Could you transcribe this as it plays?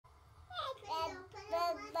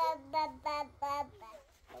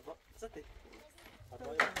زدی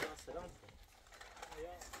خدای سلام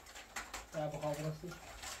یا بخاطر است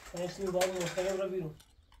نشتی بعد مستقیم را بیرون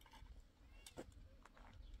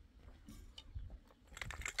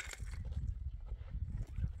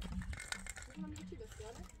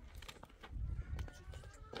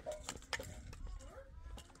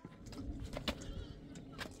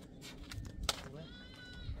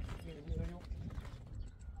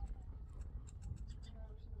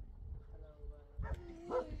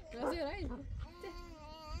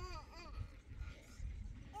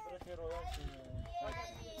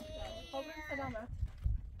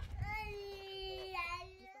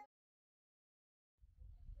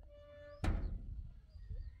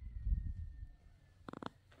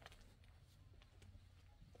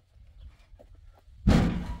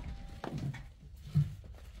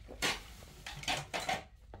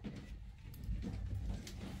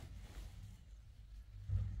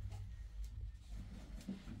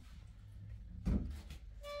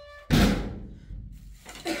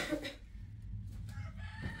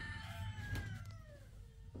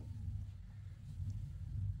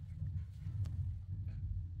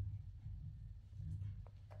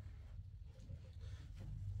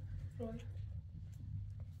وای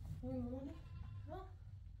مامانه ها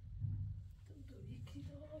تو یکی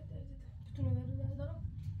تو نمیدونم دارم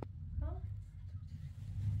ها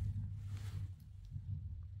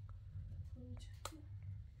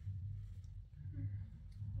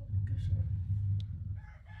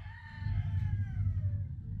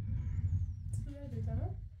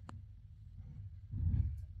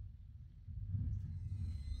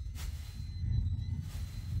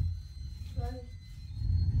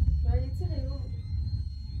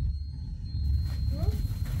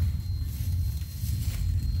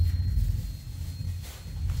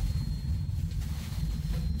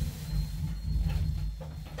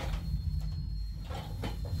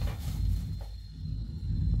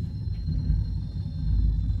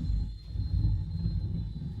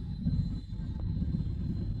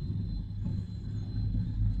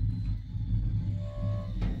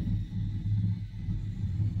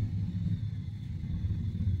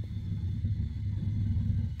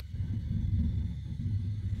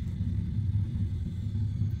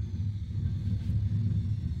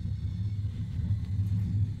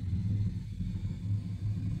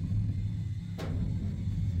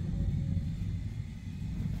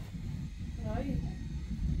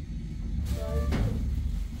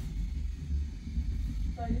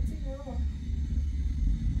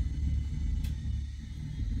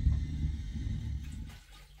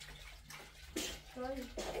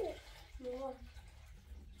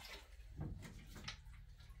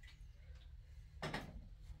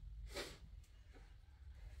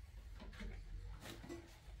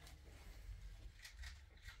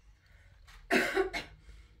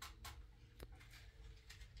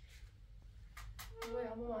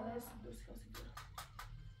Ama hala dosyası gibi.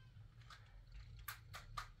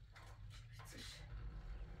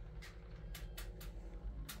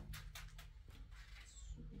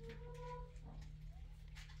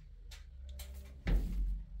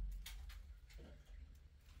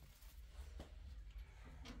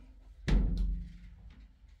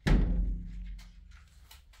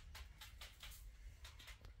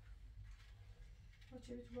 Açık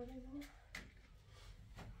bir tuvalet ama.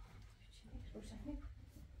 Roşanlık.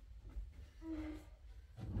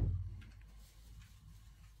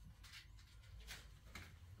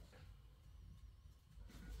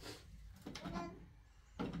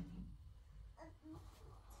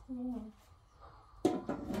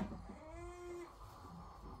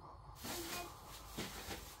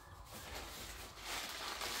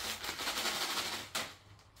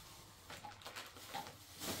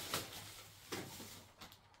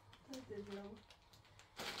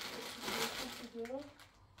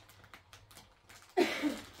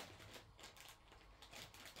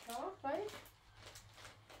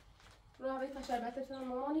 تا شربتتون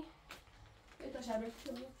مامانی تا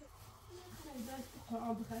شربتتون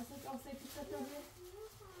قرآن بخرسك أو سيف الستابية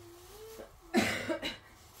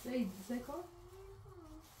سيد سيكو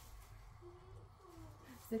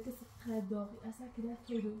سيكو سكر داغي أسا كده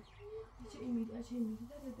كيلو أشي إيميدي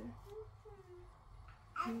ده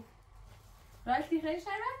ده رأيتي خير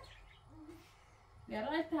شربت؟ يا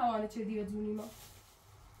رأيت هوانة شدي ودوني ما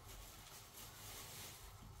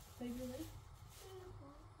طيب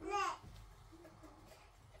لا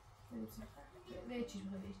Većiš,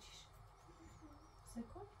 većiš.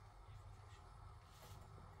 Seko?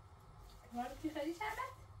 Var ti خیلی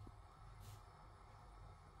شربت؟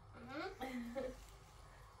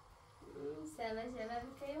 سلام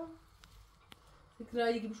میکنیم. فکر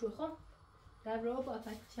رایی بشو خان. رو با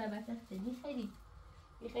فتح شبت خیلی خیلی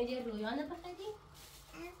خیلی رویانه بخیری؟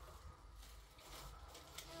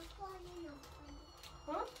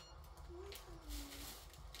 ها؟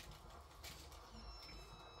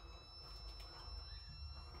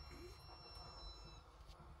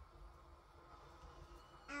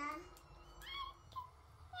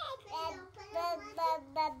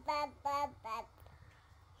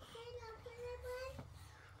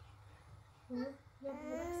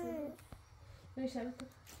 شبت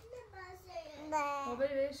بابا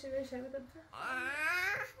شبت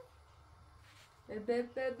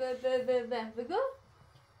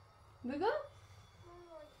بگو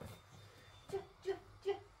جو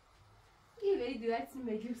یه بری دوست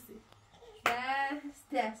مجوسی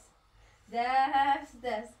دست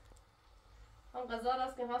هم غذا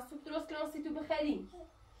راست که ها سوپ درست کنم تو بخریم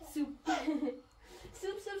سوپ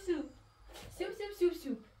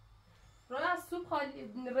راه سوپ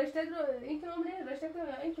خالی رشته رو این کنامونه رشته کنم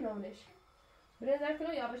یا این کنامونش برنزر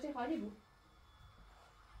کنم یا رشته خالی بود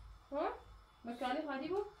ها؟ مکرانی خالی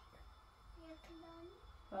بود؟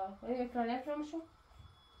 این مکرانی کنامشون؟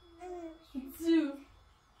 سوپ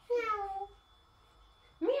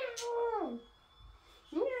میاو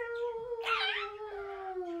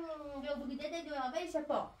دو بگیده دو آقای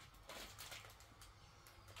شپا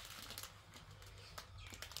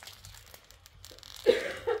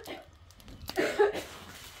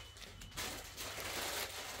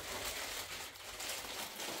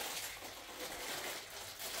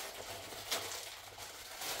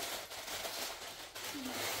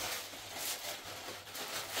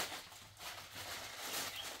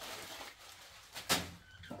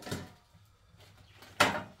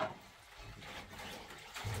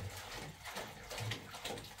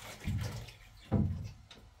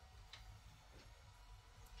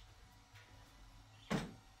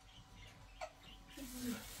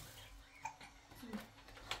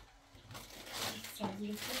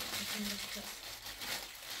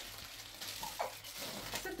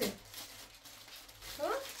Sete.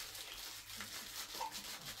 Huh?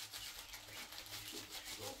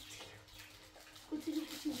 Continue.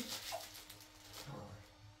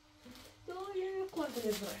 Dove quanto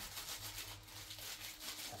ne vorrei?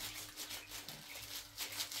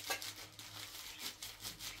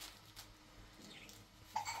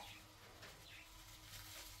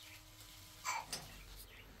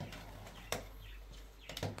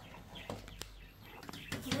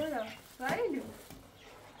 Velho.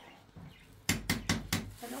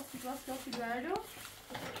 Cadê o situação que velho?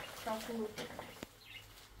 Tá com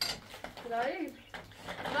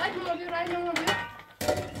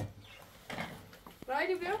Vai,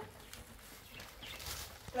 não viu?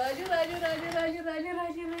 Rádio, viu? Rádio.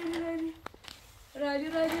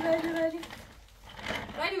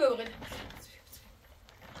 Rádio, meu bem.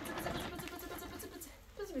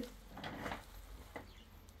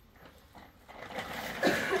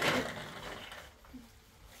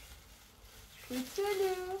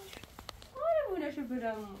 Kuculu. Olha, mulher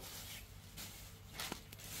chuparamo.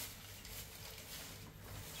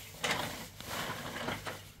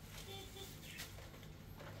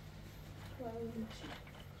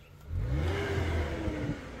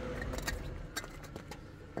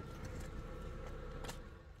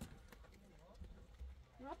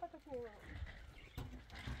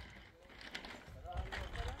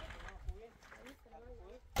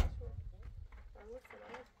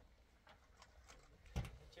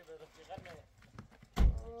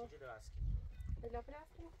 لا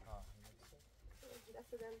بلاستيك لا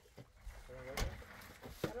سودان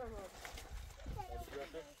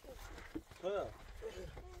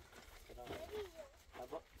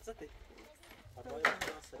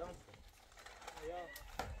سلام يا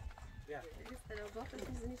يا لسه لو ضغطت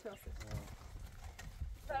تنزلني شاصر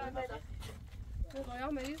سلام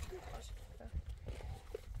نغير مريض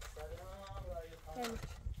سلام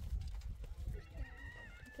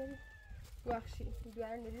وحشي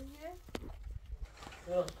دوار مريض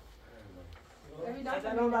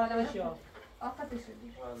سلام علیکم. آقا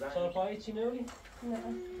شدی. شرفایی چی نوری؟ نه.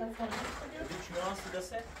 هیچ ناسی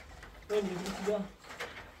دسته؟ تو میگی چی دار؟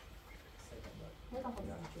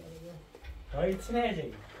 هایی چی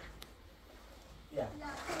نهجی؟ یا.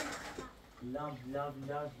 لام.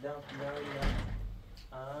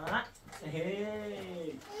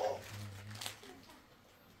 هی.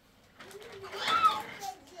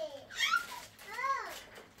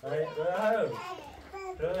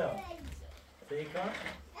 رویا. Zeker?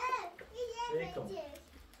 Zeker.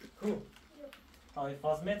 Goed. Hou je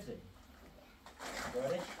vast met ze.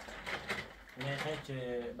 Hoor je? Nee, het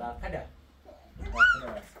je bakada.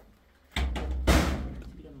 Bakada was.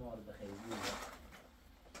 Bir de mor da hayır.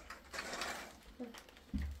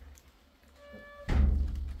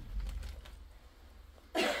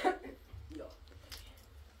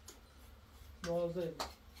 تازه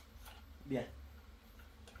بیا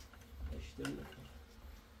اشتری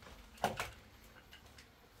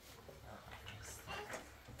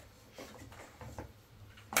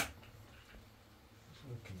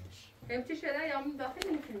امتی شده یا من داخل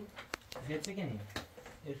نمیکنی؟ خیلی سکنی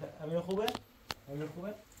امیر خوبه؟ امیر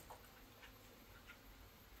خوبه؟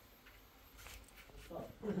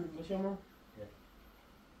 باشه ما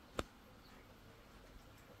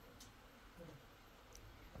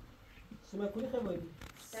سمک کلی خیلی بایدی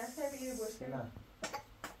دسته بگیری باشه نه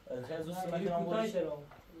خیلی زود سمک من بایدی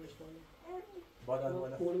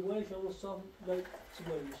بالا کولی بایی شما صاف لای چی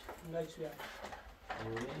بایدیش لای چی بیاد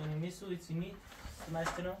این نیست و ایچی نی سمک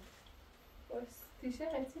بس تیشه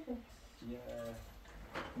خیلی تیشه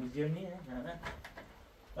میگیرنیه؟ نه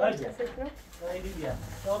باشه بیا فکر بایدی بیا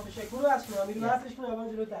لامپ شکلو هست کنم میرو هستش کنم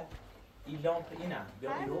اول جلوتر این لامپ اینه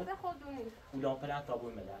بیا هر ایرو روزه خودونی اون لامپ نه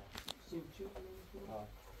تابوی مدر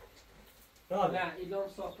نه این لامپ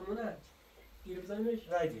ساختمونه گیره بزنیمش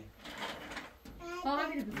رایدی ها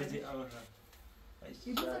میری بزنی بزی آمه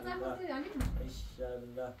این بود از خود یعنی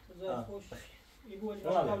ایشالله بذار خوش این بود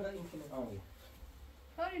آه. قبل این کنم آمه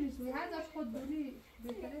کاری نیست هر داشت خود دونی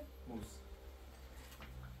بهتره موز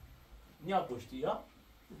نیا پشتی یا؟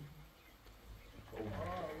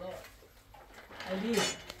 الله علی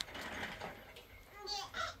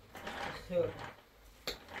خیر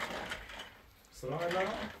سلام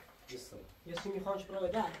علیکم جسم یه سی میخوانش برای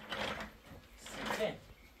بده سه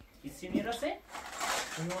ایسی میرسه؟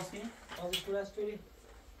 این ماسکی؟ آزش کنه از توری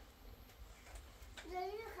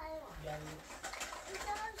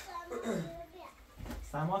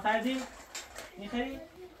سما خریدی؟ میخری؟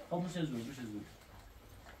 خب میشه زود میشه زود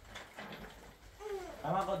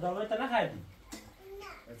اما داروی تا نخریدی؟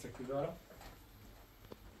 نه چکی دارم؟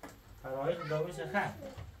 فرایق داروی چه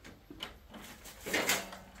خرد؟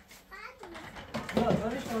 نه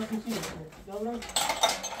دارش کنم کسی دارم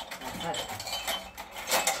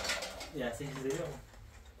یا سه چیزی رو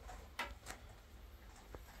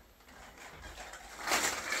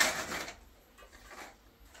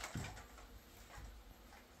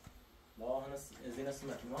با هنس زين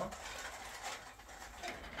سمعت ما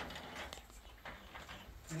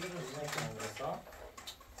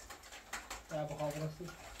نه بخواب راستی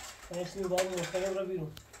اینشتی باید مستقیم را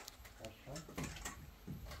بیرون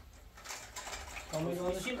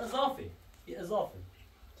شيء اضافي اضافي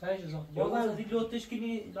تايش اضافه بازم بازم دي لو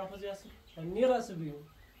تشكيلي لحظه ياسر نیراس بیرون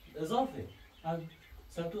اضافي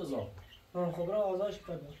سنتو اضافي خب را آزادش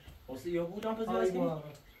کرده واسه یا بود لحظه آی ياسر بابا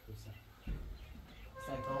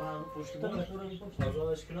ساعتها پشت تو بود بخورم پشت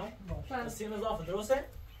آزادش کنم السين اضافي درسته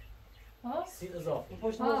ها السين اضافي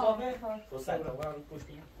پشت مضافه تو ساعتها پشت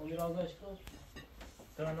بود امیر آزادش کنم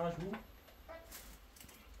ترى ناش بود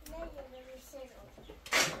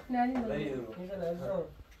نه نیم میزن عزیزم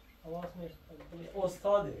حواس نیست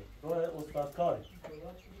استاده راه استاد کاری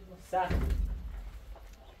سخت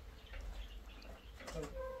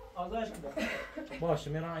آزادش کنم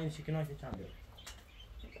باشه میرم این شکلان که چند بیارم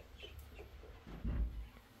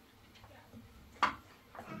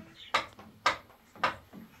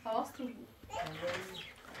حواس تو بود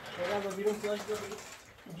شما با بیرون فلاش داری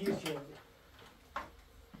گیر شد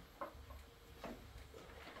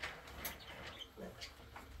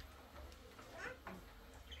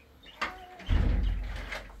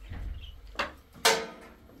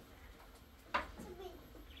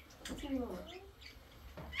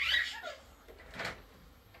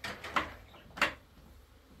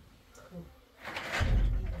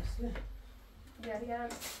گریم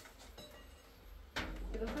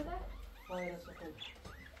اضافه ده؟ آره سخون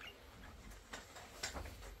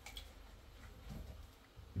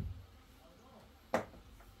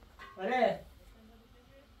آره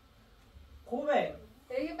خوبه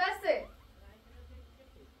دیگه بسته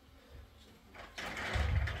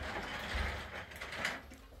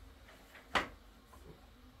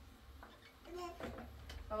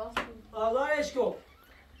حواس تو بود آزادش کن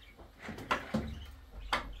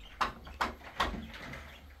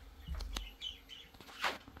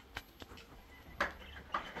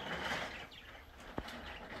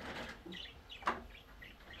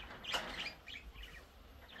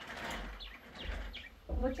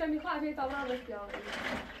بچه میخواه افیه تابران بس بیام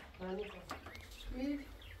می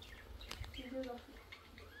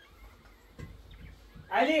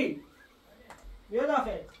علی بیا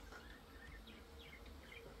داخل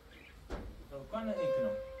کن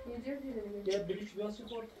اینکنم اینجا دیده یه بلیچ بیاسی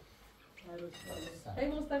خورد ای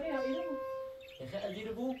مستقیم هم اینو اخي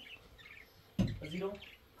ازيرو بو ازيرو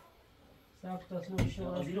ساعت تصمیم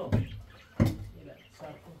شما ازيرو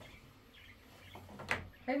ساعت کن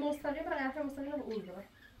ای مستقیم برای اخر مستقیم هم اون داره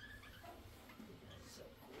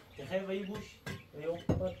اخي ويبوش ايوه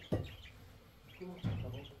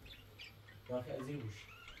يا اخي ازيبوش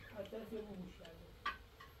حتى في بوش يعني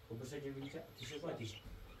وبس اجيب لك تيشيرت ما تيشيرت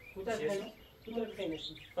كنت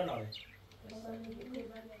خينش قناعه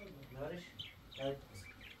نارش هاي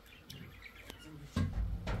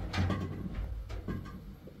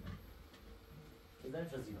إذا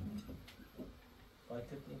مش زين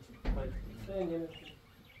فايتت إنش فايتت خينش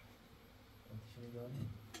أنت شو جاني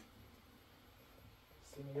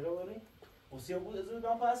سيميرا وري وسيبو إذا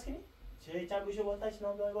دام فاسكني شيء تابو شو باتاش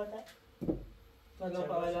نام داي باتا فاهم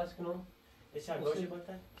فايلاس كنوم إيش هاي شو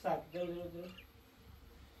باتا ساعة دل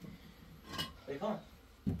بيكون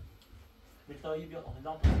بالتالي بيا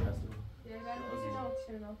هندام فاسكني يا قالوا بس أنا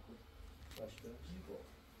أتشرنا أكو باش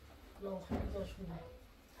لا خلاص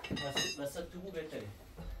شو بس تبو بيتري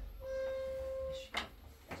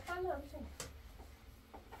خلاص مش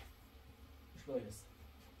مش كويس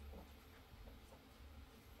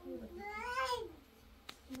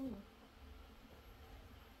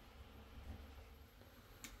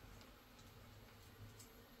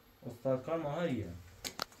استاد کار ماهریه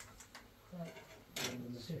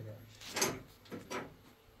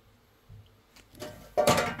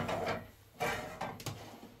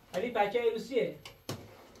علی بچه ایروسیه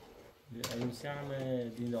روسی هم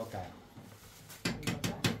دین داکر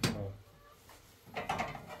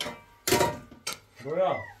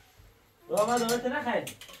برو من دولت نخرید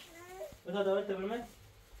بتا دولت برمه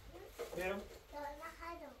برو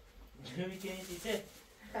جوی که این سیته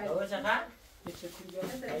دولت چخر؟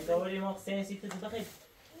 ای دوری ما سین سیته تو دخید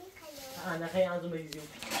نخیر انزون بریزیم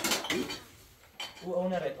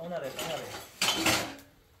اون رد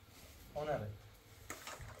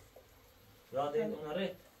یاده اون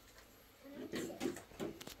رد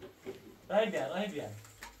رای بیار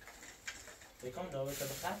بکن دولت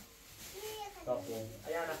بخر تاپو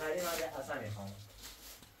اگر نخری من اصلا میخوام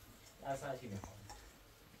اصلا چی میخوام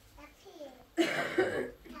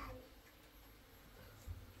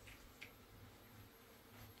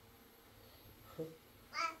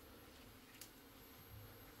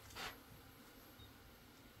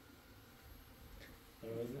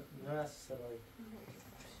نه از سرای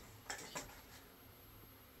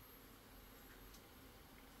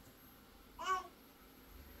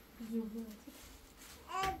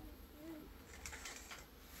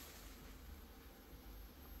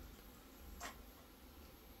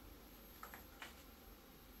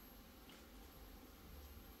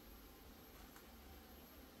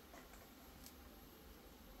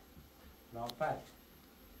نامپر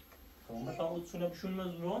خب تا اوتسونه بشون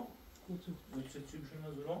مزورون اوتسه چی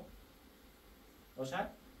بشون مزورون باشد؟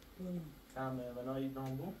 کم بنای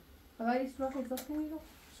نامبو أغاني سراخ إضافي له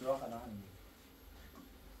سراخ الان میگه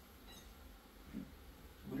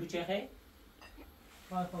بلو چه خیلی؟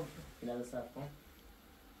 فاهم اینا رو صرف کن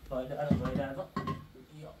فایده الان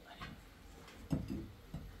یا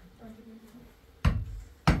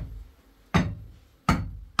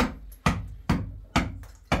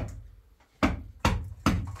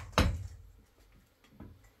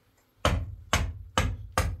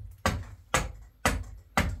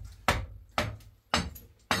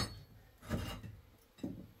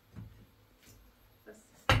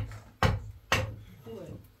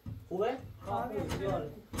خوبه؟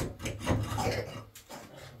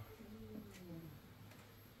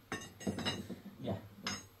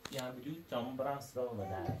 یا بدو تمام برام سراغ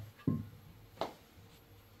بداره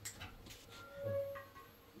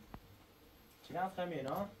چی نفهمی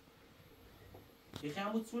اینا؟ یکی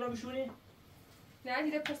هم بود سورا بشونی؟ نه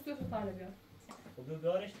دیده پستو تو طالب بیار خب دو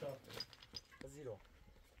بیارش تا زیرو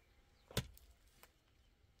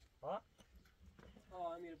ها؟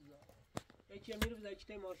 امیر بزا یکی امیر بزا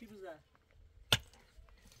یکی ماشی بزا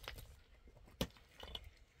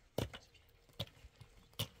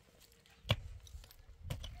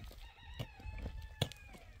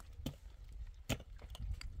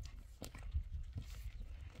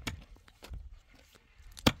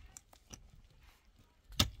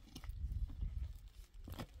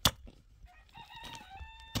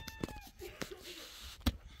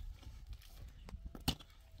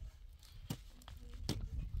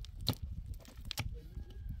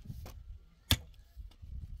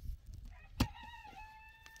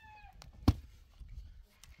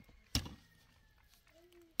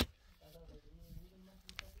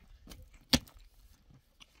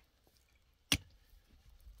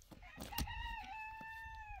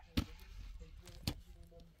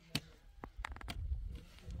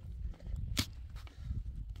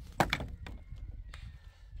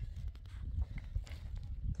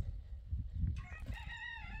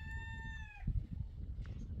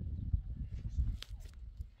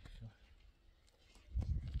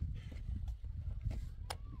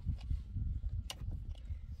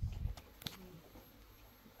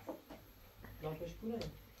صافش کنه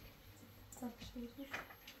صافش کنه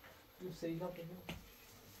اون سیلا کنه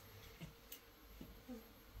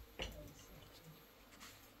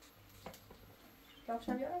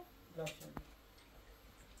رافشم بیارم؟ رافشم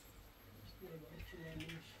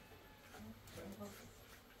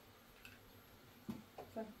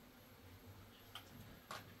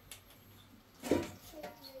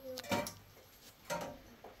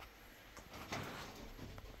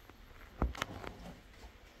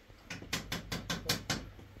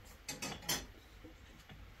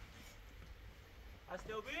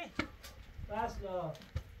Astelbi? اصلا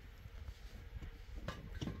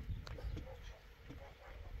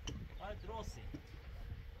Hai drossi.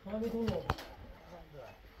 همینو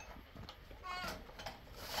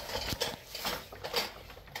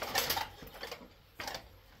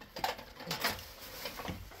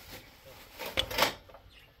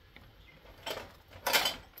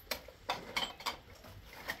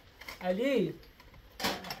علي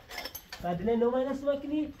بعدين لو ما يناسبك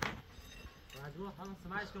كني Majmu ham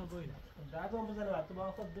smash kan boyna. بعدهم بزنه بعد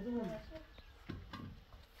باخذ بدون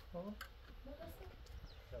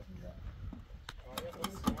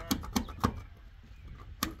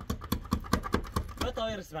ما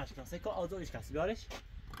تایر smash kan. Sen kan azı iş kas. Biarish.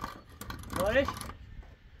 Biarish.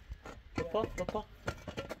 Hoppa hoppa.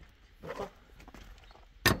 Hoppa.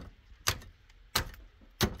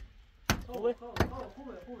 خوبه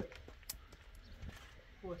خوبه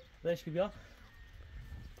Biarish ki bia.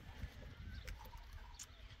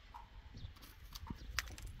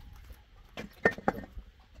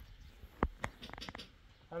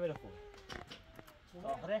 همین خوب.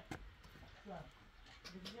 آخره.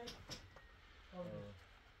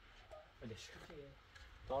 بلش.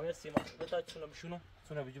 تمام سیما. بتا چونه بشونو.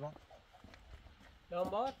 چونه بجوان.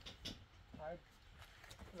 لامبار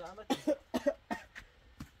زحمت.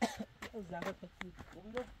 زحمت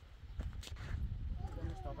خوبی رو.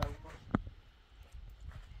 مستقبل کن.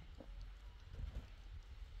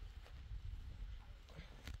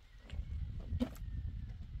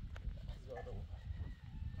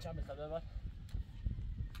 چند بخواد ببر.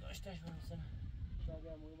 داشتهش بمیسن. شاید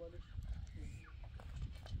موبایلش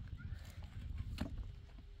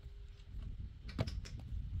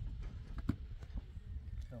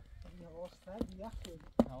هوا سرد یخ شد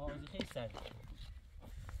هوا خیلی سرد.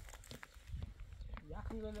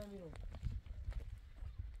 یخ می‌زنه بیرون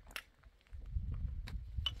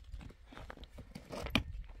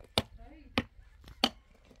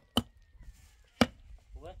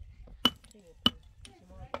خوبه؟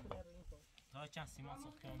 سیمان کنه رو این کن تا چند سیمان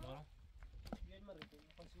ساخت کنم دارم. بیاید من رو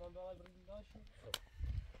کن سیمان بغل بریم داشت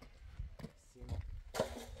سیمان.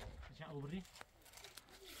 چند اوبری؟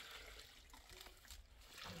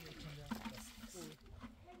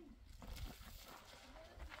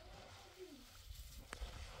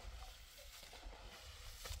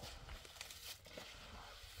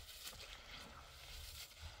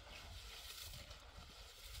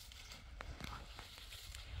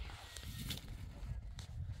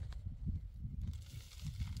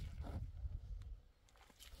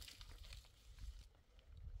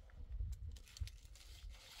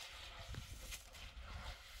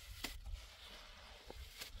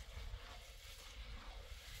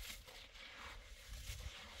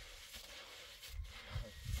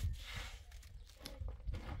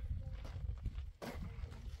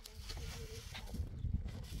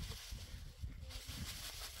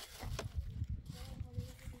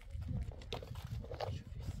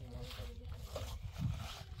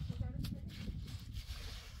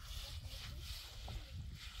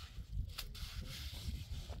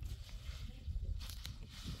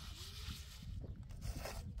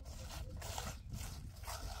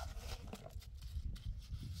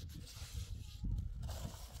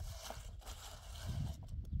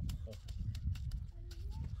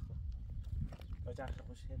 چرخ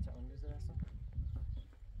خوش هیچ اون بیزه هستم.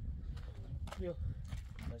 بیا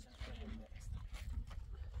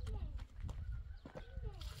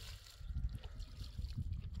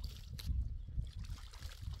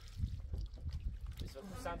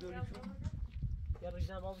سم بیاری تو. یا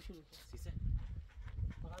رجنا ما بشوف سیسه.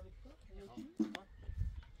 فقط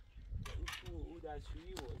او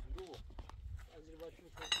دستشویی و ازرو. از زیر باید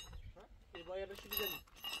میکنم ها یه باید رو چی بزنی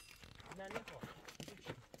نه نخواه.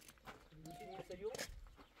 سریو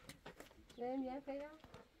بریم یه خیلی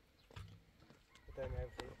بتایم هم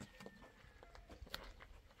خیلی.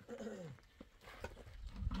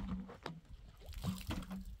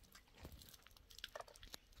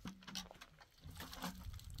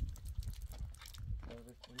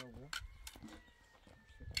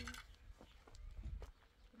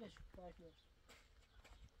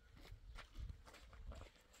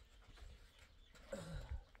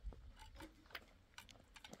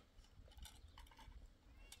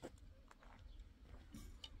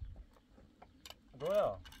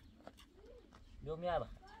 رویا بیو میای بخ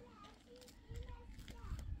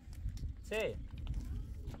سه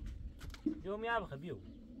بیو میای بخ بیو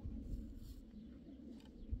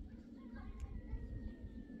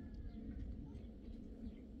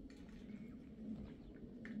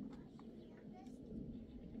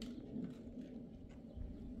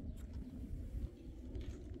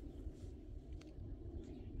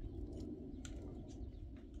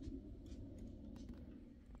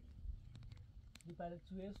Para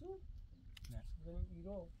tu isso? نه Zanim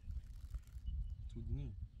iro.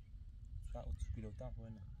 تودنی شاید 30 کیلو تام خوبه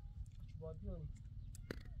Çubadyon.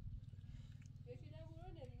 یکی نمونه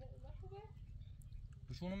نه خوبه؟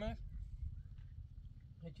 بشونو مش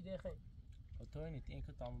Hiç de xey. تو نیت این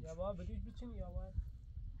که تام Ya baba بدوش biçin ya baba.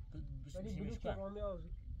 Beni بشونو بدوş مش ki با rami ağzı.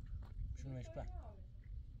 بشونو مش با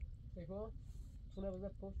Eko. Sonra bize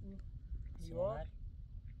post divar. سیمانر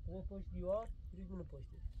Bize post divar. Biri bunu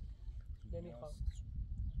post. نمیخوام.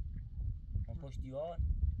 من پشت دیوار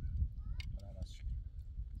آره راست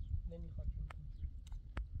نمیخواد.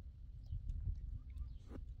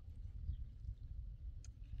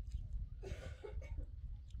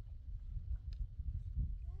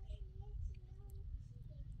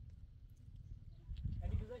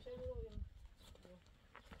 علی güzel şey mi oluyor?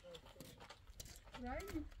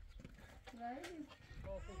 رایدی رایدی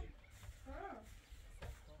ها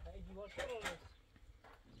Hey divar şey olmaz.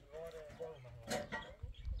 Divar olmaz.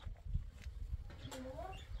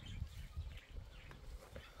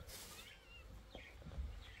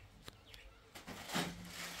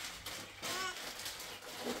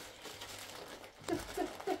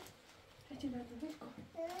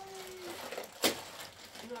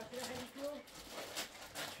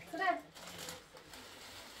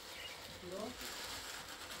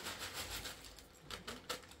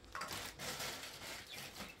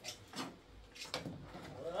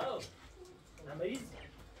 نمبریز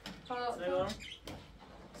ها سلام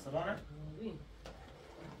سلام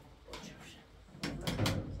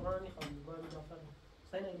Sana میخوام باید مدافعم.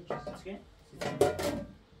 سعی نمی چیز. چی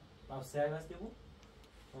ما سعی واسه بود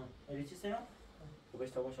الی چی سعی خوبش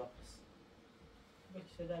تا باشه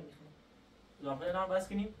بکش در میخوام. داخل نام بس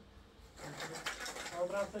کنیم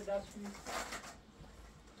آب رفته دست کنی.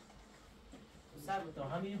 سر بتو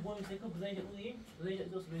همین بوم سکو بزنید خودیم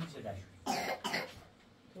بزنید دوست بزنید چه داشت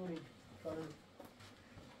توی کارم.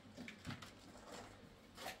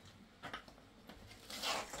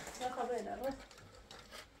 نه خبره داره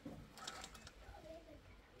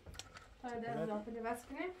در داخل بس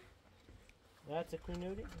کنیم نه تکون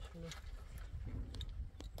نوری. بشینه.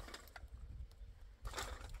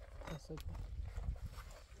 اصلا.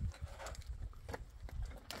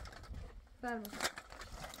 برم نه.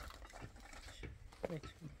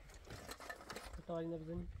 تالی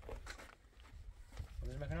نبزنی.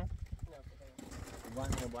 بزنید مکنم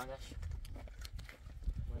بانش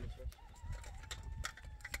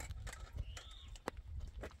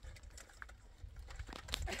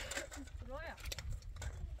رویا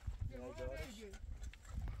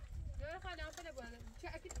رویا خاله خاله بالا چه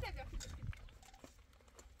اكيد تبي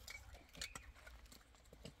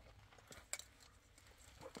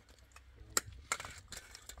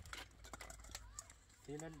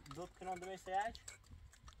Tyle dotknął do miejsca jać?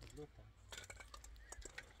 Dotknął.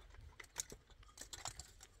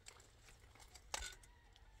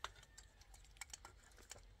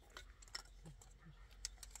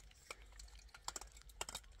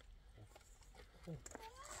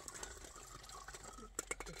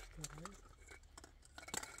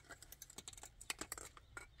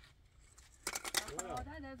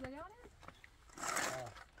 هذا ده زريانه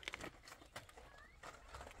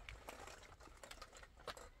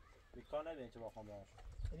بیکار نبینی چه باخوام باش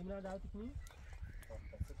بریم نه دعوت کنی؟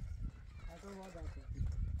 از اون وارد دعوت کنی.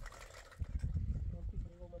 من پیش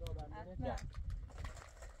رو اومد آبرمانه. نه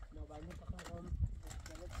نابرمون تخم هم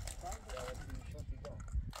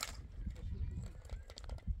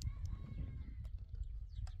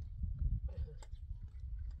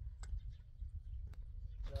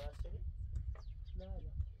نه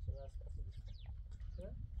نه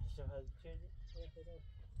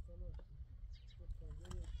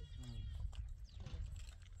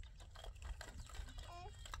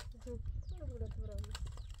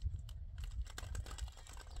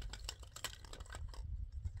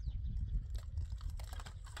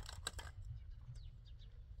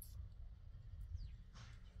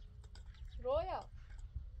رویا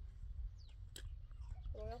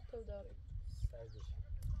رویا تو داری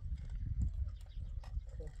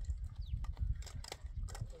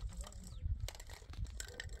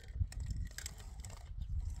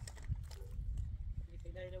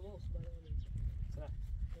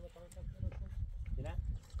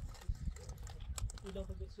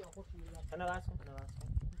خوش میاد. کنه بس کن کنه بس کن.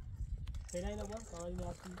 فعلا اینو باز کن اینو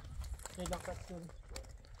باز کن. خیلی وقت شد.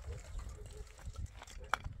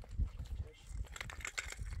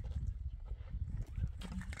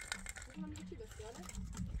 من چی بسیاره؟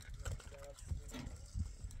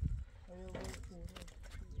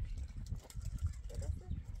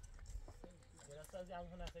 درست از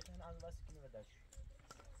این هنر فکر از بس کنه بدش.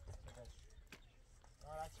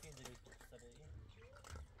 آره چی اینجوری سر این.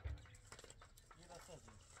 یه بس از این.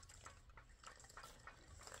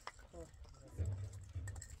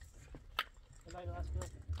 اینو باز کن.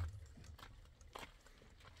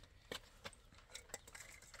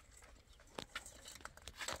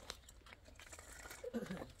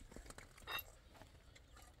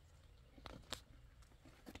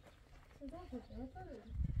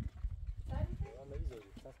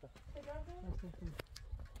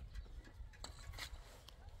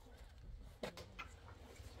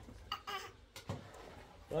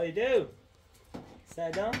 رایدو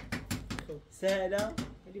سلام سلام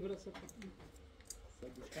خیلی برس کن.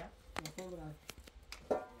 سلام مفهوم راست.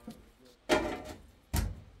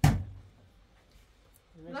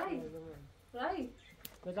 رای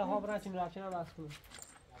بذار ها براتون راچنا باز کن.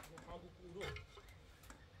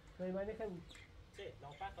 نه من نکنم. چه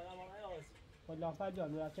لامپا خدا ما نیاز والله فاجعه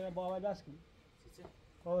راچنا باور باز کن. چه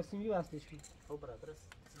او سیمی واسش کن. او برا برس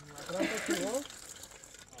راست کن.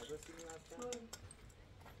 آدرس این است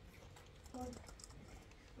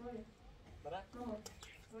برا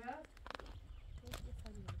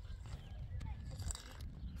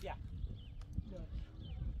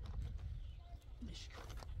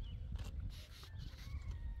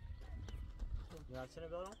یا راچنا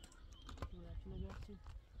دارم راچنا جاست.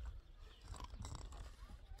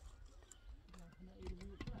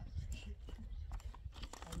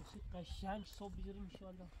 قشنگ صبح بیاریم ان شاء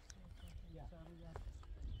الله.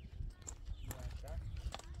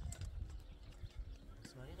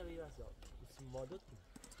 اسمعي غبي بس اسم مادت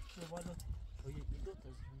شوالو هي ايدو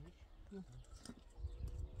تزميش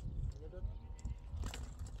يدت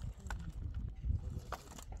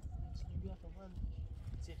بیا طبعا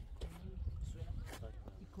چه سوينا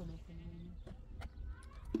يكون في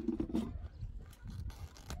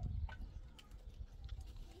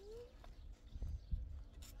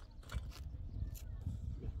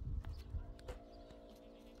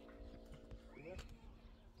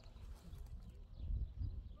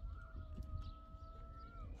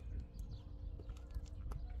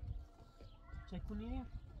تكوني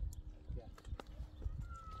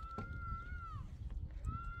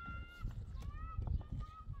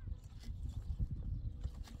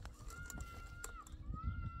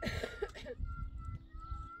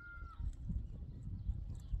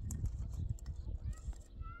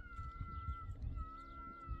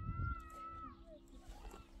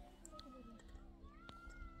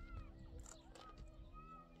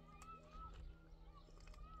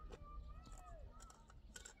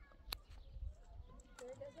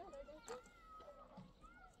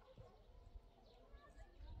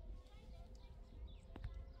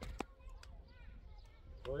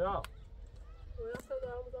رويا رويا صدق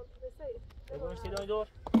رمضان بسيط تقول اشتري دور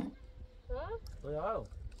ها رويا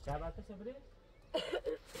شعبات سفري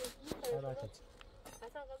شعبات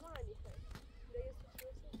اصلا غذا عندي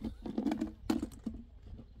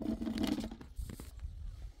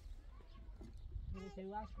ده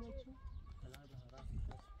سواش نشو لا ده راس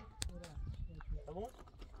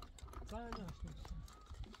تمام لا لا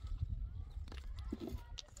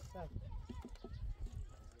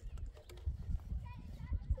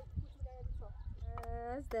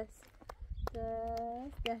دست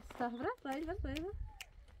صحرا رايد بس رايد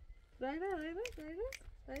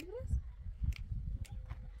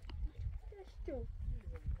شو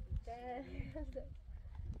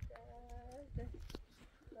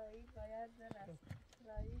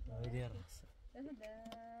رايد يا راس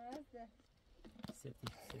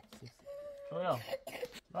رويا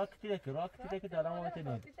راكتي لك دارم ما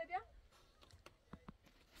تبين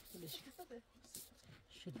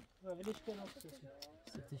شد ليش كده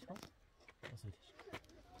ستش ها وصلتش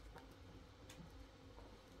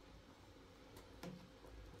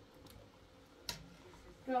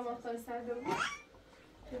لا ما أختار الساعة دوري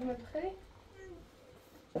لما تخلي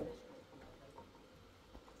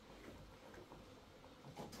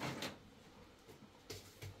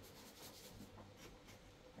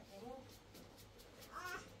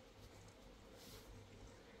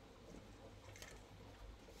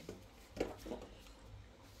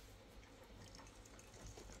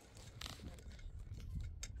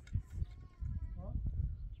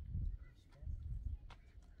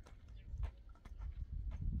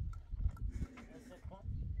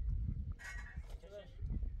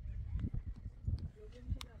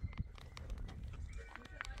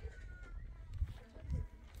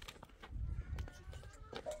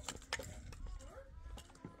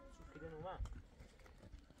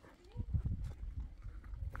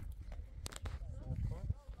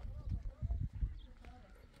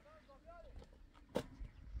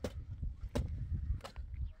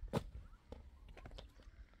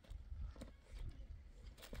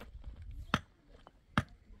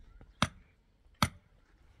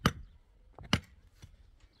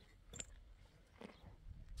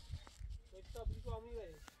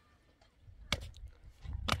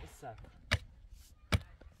سر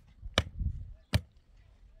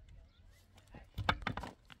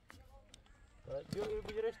بیا اینو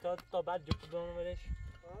بگیرش تا بعد جپو بمونه برش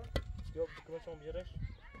بیا بکنه شما بگیرش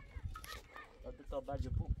تا بعد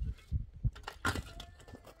جپو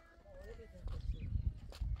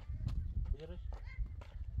بگیرش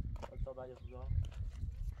تا بعد جپو بیا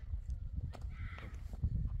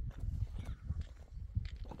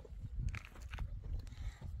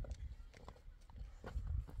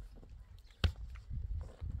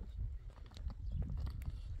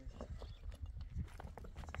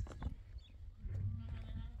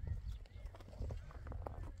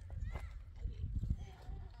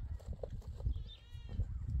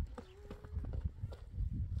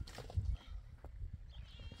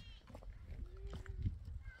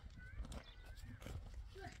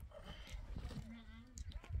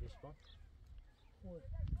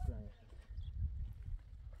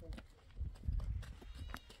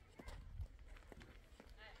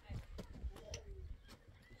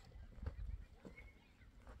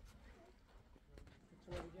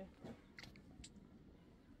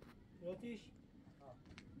آتیش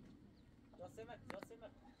جاسمک شد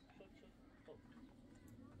خب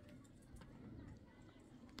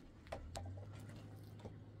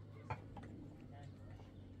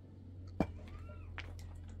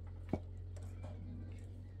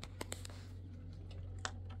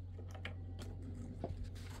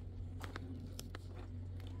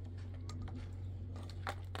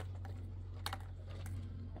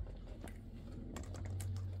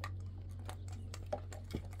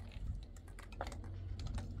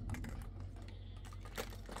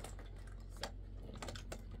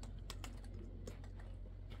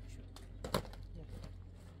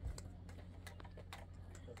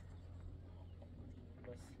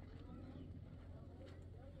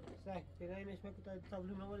سعی پیرایش میکنه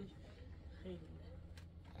تابلو نمایش خیلی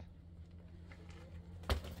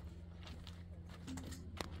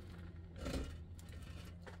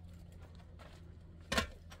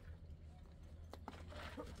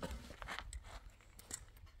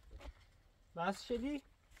بس شدی؟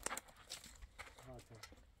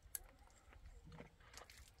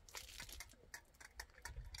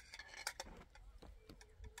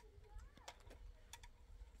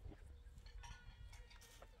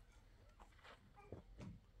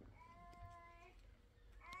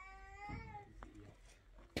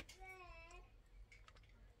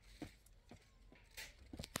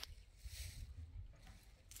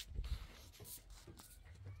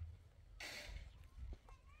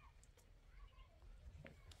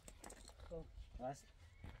 بس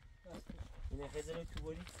اینه خیزنه تو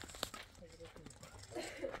بودی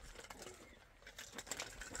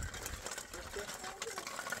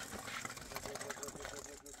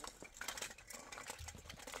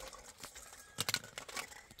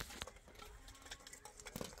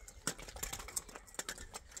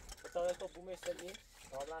تا تو بومش سلیم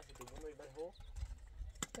والا تو بومش بر هو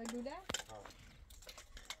بگوله؟ ها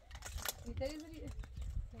میتونی بری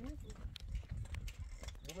بومش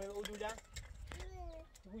او دوله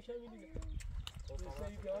بوش هم میدونه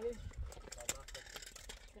سری بیارش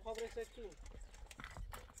میخواب رسد کی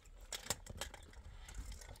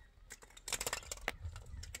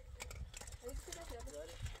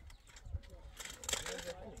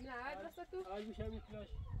نه درسته تو؟ آج بوش هم میکلاش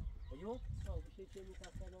ایو بوشه چه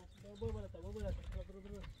میکاسه برو برو برو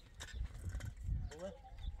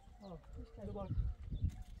دوبار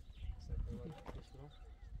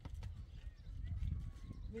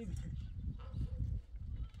میبیچش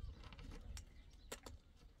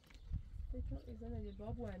فکر ایزان یه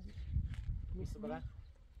باب وندی میسو برا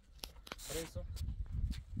پریسو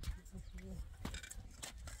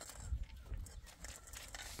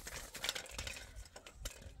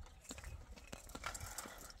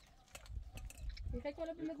میخوای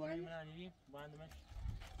کلا بیم کنیم دیگه؟ من علیوی باندمش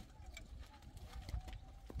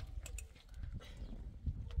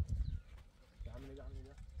عملي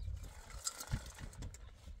ده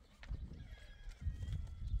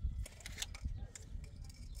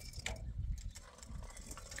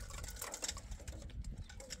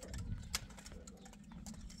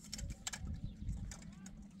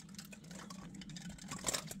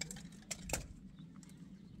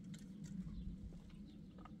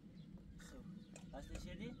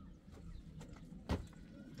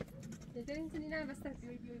نترین سنینا بس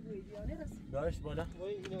بیوی دیانه بس. دارش بالا.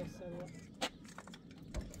 وای اینو سر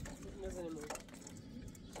نزنیم.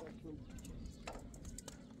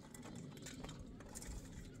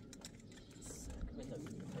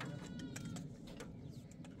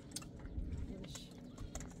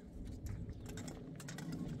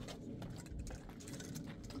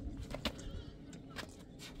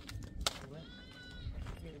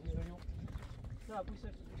 نه بوی سر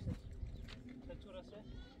تو رسه؟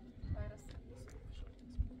 آره رسه.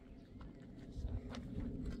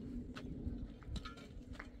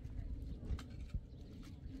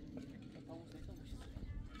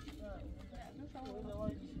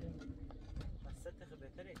 ست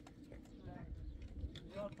بهتره. نه.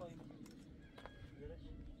 زیاد پایین. درش.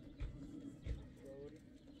 دوری.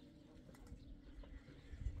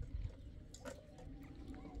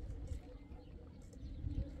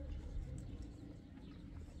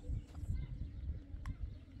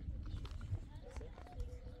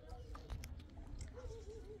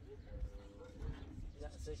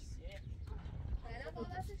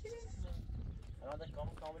 هذا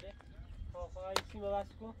كامله خواهی چی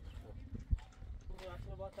ببست کن؟ اون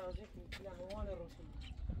اصلا با تنظیم کنی موان روشن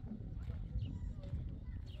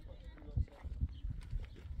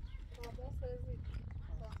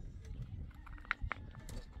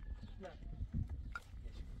نه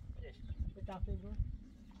به تفته برون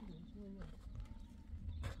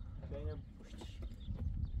بینم پشتش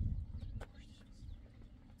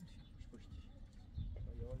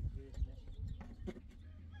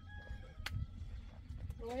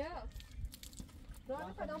رویا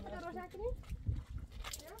رویا کدام پدر روشن کنی؟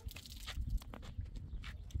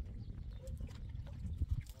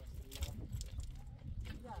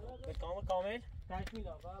 کامل تکمیل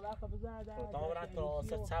آقا وقت بزن تا برن تا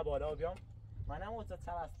ست سه بالا بیام منم او ست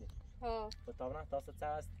سه هستی ها تا برن تا ست سه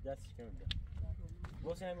هست دستش کنم بیام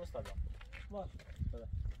بوسی نمی استاد باش بله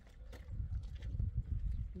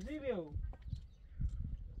زیبیو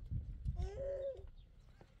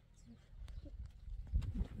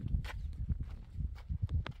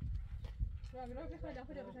رویا بخوای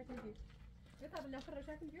داخل روشن کنی بتا بالآخر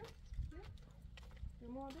روشن کنی بیا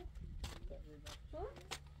مو هذا شو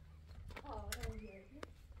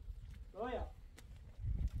رویا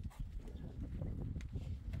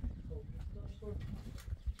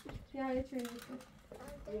یا یه چیزی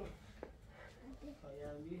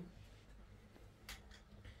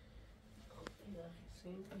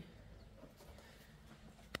خیلی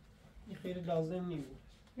این خیلی لازم نیست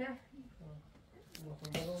نه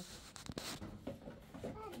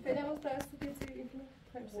فعلا مستعد کسی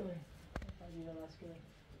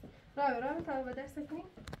را تا به دست کنی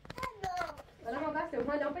حالا ما بسته بود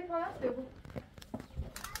ما داپل ما بسته بود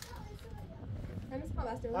همیشه ما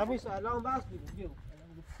بسته بود همیشه الان بس بگو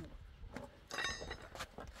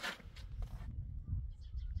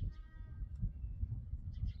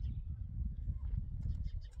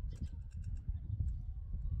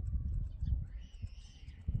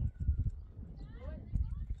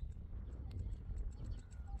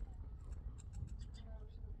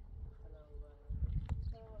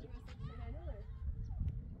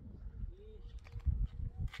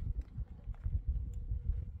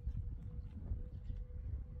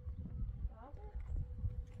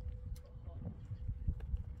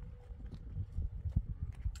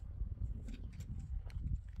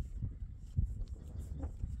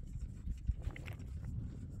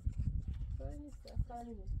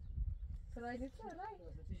Será isso? Será?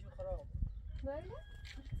 تیشو خراب Vai, né?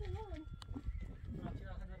 Acho que não. ماشین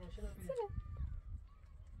آخر روشن Será?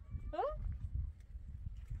 Hã?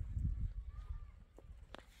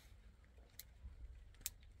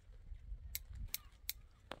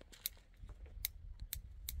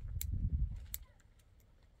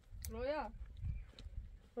 Roya.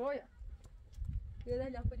 Roya. Eu ia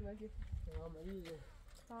olhar por cima aqui. ها مریضه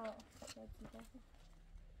ها. Pode ficar.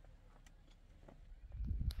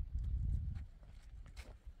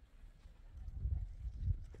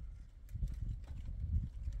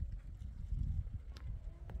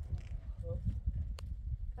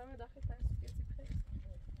 همه داخل تنسیقی خیلی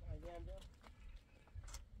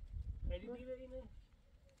خیلی دیره اینه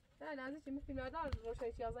نه لازم چی میفیلم دار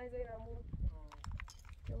روشنی 11 زیرمون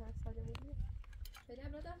جو هر سال میگی خیلی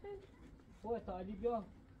هم داخل خواه تعالی بیا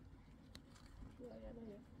یا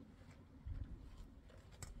نه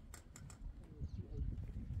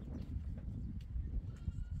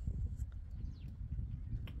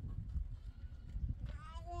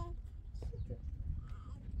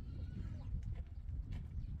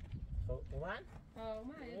اومن؟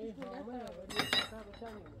 اومن ای همه ولی خطر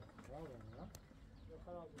روشن نیست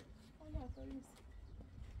خرابه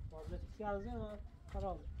مابلت 11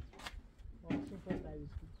 خرابه ماشین خود تعویض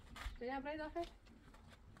کن خیلی هم داخل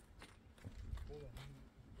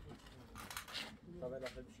تا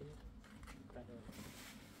داخل بشینیم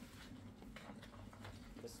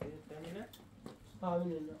تصویر تامینه؟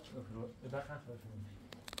 همینه نه بداخل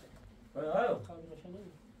روشن آیو خیلی روشن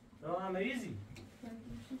نیست نه مریضی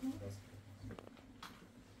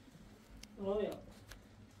رویا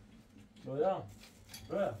رویا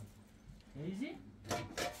رویا مریضی؟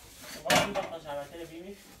 قاعد بقى شبكة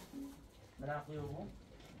بيمش من أخويهم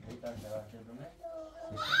هيدا شبكة بمه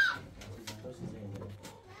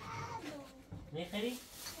میخری؟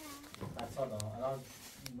 بعد ساده الان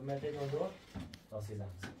بمده دور تا 13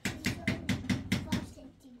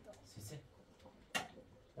 سیسه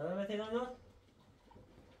بمده دور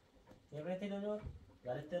یه بمده دور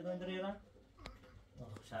گلت دور ایران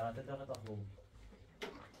شرایط تا خطا خوب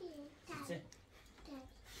سیسه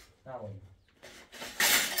نبایی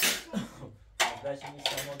ازش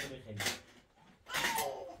نیست اما تو بخیلی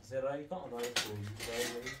زرایی که آنهای خوبی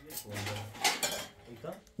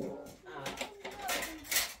ایتا؟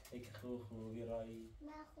 ایک خوبی رایی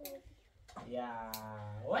نه خوب یا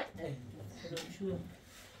وات شو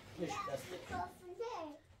مش دسته کافنه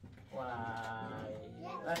وای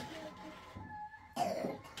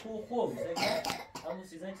خوب زنگ همون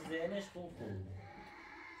سیزن چیزه اینش خوب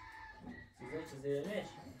سیزن چیزه اینش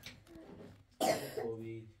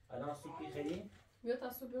خوبی الان سوپی خیلی؟ بیا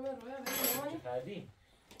تا سوپ من رویا چی کردی؟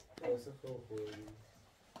 واسه خوبی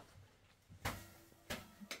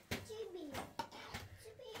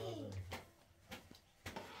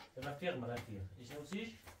رفيق ما رفيق ايش نوصيش؟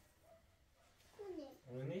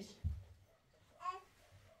 ونيش؟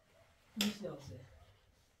 نیست نوسه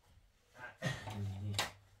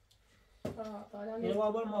طالع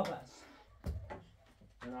بابا ما بس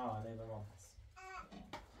انا علي ما بس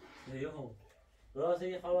زيهم راس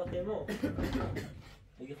يجي خلاص تيمو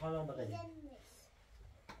يجي خلاص بغدي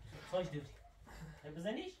خاش دوتي ما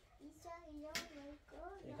بزنيش؟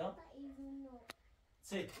 ايكا؟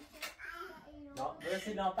 سي لا بس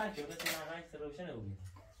لا بانك بس لا غاية روشنة هو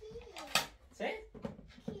سي؟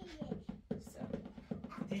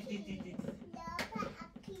 تي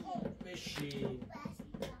مشي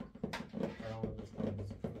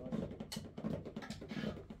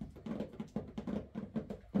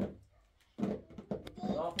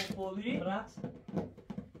رافو خوبی؟ رقص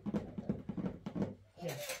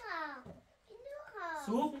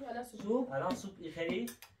سوپ؟ سوپ الان سوپ ایخری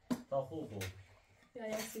تا خوب یا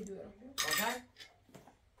یک سی دورم اوکی؟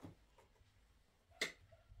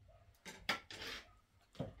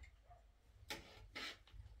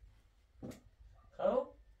 خب؟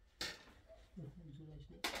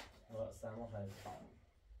 سرما خرید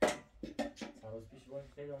سرما پیش باید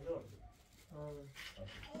خیلی آنجا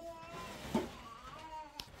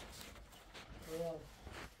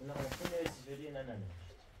نه خیلی نویسی شدی نه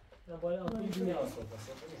نه باید آنکوی نه دونه آسفال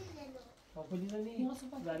آنکوی دونه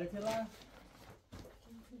زلطه را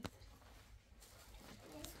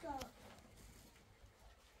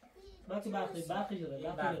من که برخی جاره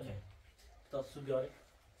برقه تا سوپ بیاری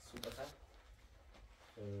سوپ بخر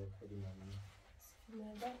خیلی ممنون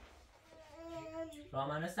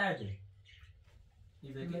رامانه سرده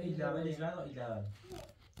Il avait déjà il a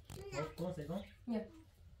comment c'est bon? Yeah.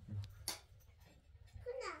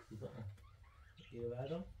 Il va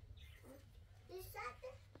donc?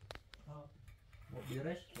 Bon, il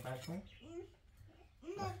reste, attention.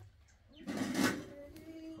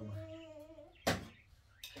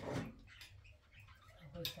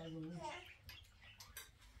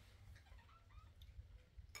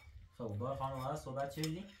 خب با خانواده صحبت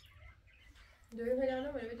چیزی؟ دویم هلانه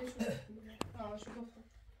ولی بدیش شو گفتم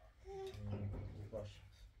باش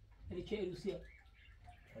که روسیه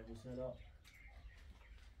روسیه لا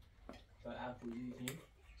تا اپویی کنیم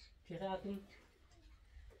که خیلی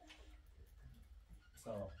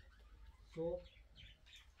سو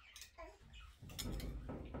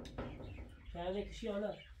شاید کشی یا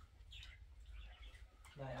نه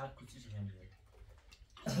نه اپ کوچیش هم بیاد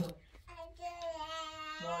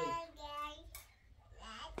مای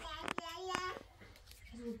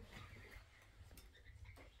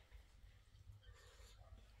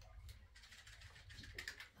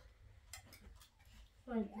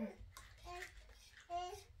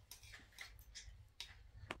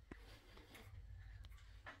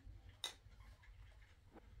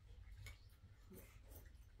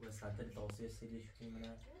وساعت التوصيل سيدي شو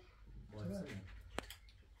كيما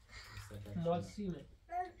مال سیمه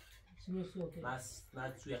سیمه سوکه ما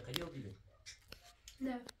توی قلیو بیده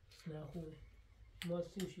نه نه خوبه مال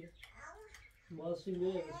سیم شیه مال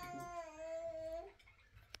سیمه بسیدی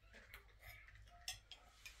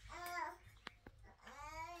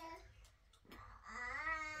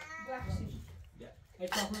بخشی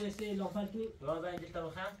ایتا خوبه سه لانفال تو را به اینجا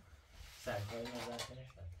بخم سرکاری نظر کنش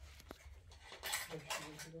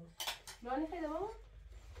رانی خیلی ماما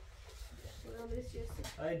بودم بریسی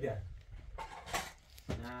هستی آی بیا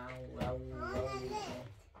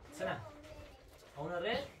سنة هون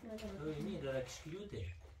الريل؟ نه هو يمين ده كشكيوتة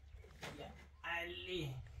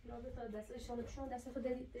علي رابطه دست اشاره بشون دست خود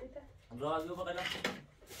دیده رادیو بقدم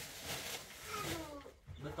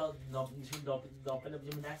بتا نشین داپل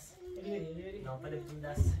بجیم دست داپل بجیم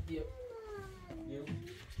دست بیو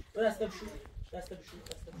دست بشو دست بشو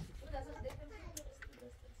دست بشو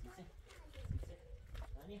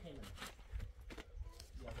نانی خیلی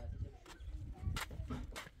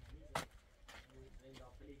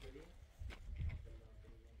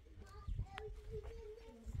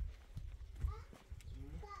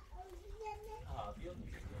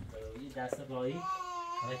دست رایی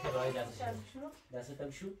رایی دست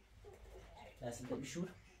بشور دست بشور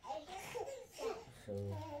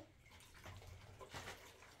خب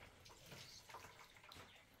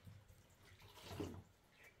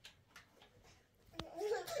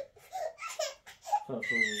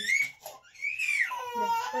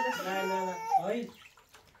نه آی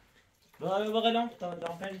راه بغلم تا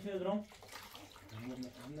دام پنج درم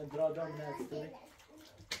ندرا دام نستوری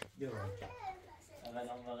بیا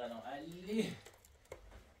بغلم علی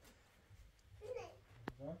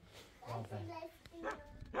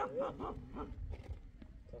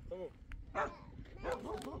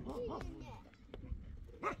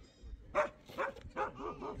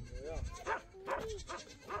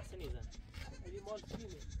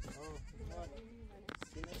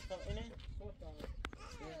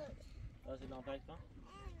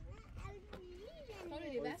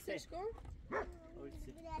دستش کن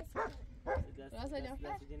رازا جان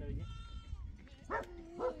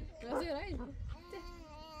رازا رای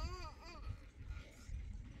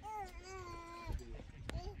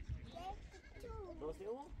درسته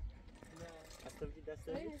او؟ نه اصلا بگی دست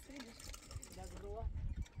داری؟ دست برو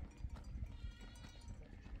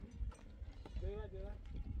بیار بیار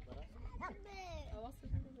آواز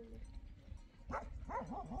بکنه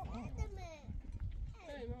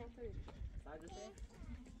ساعدته؟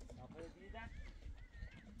 نافر دیدن؟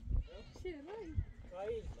 چیه رای؟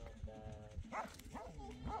 رای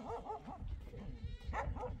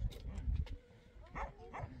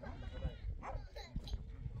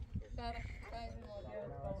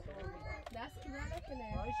دست کنه نکنه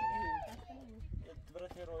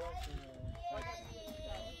برات رویاش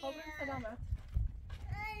خب سلامت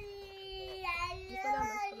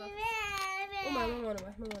سلامت مامان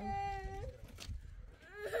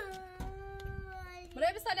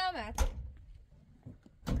برای بسلامت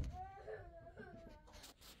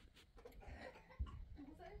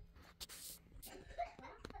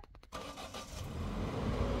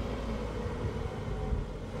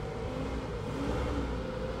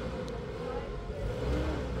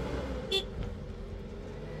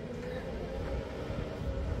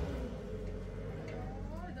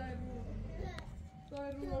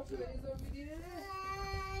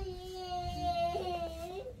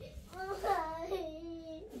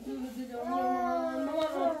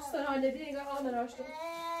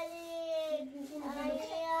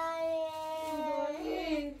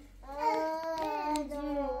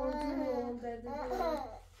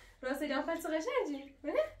راستی جان فرس قشنگی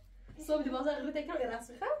ببین صبح بازار رو تکرار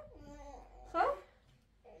راست میخوام خب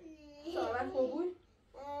شامل خوبوی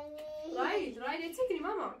رای چی کنی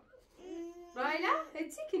ماما رایلا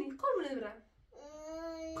چی کنی قربونه برم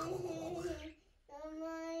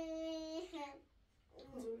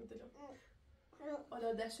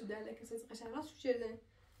حالا دست شده لکه سیز قشنگ راست شو شده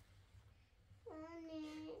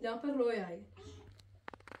جان پر رویایی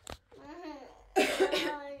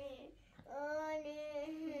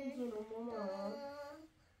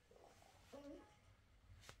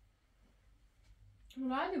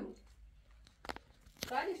Radu.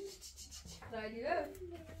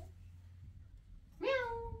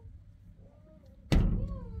 Meow.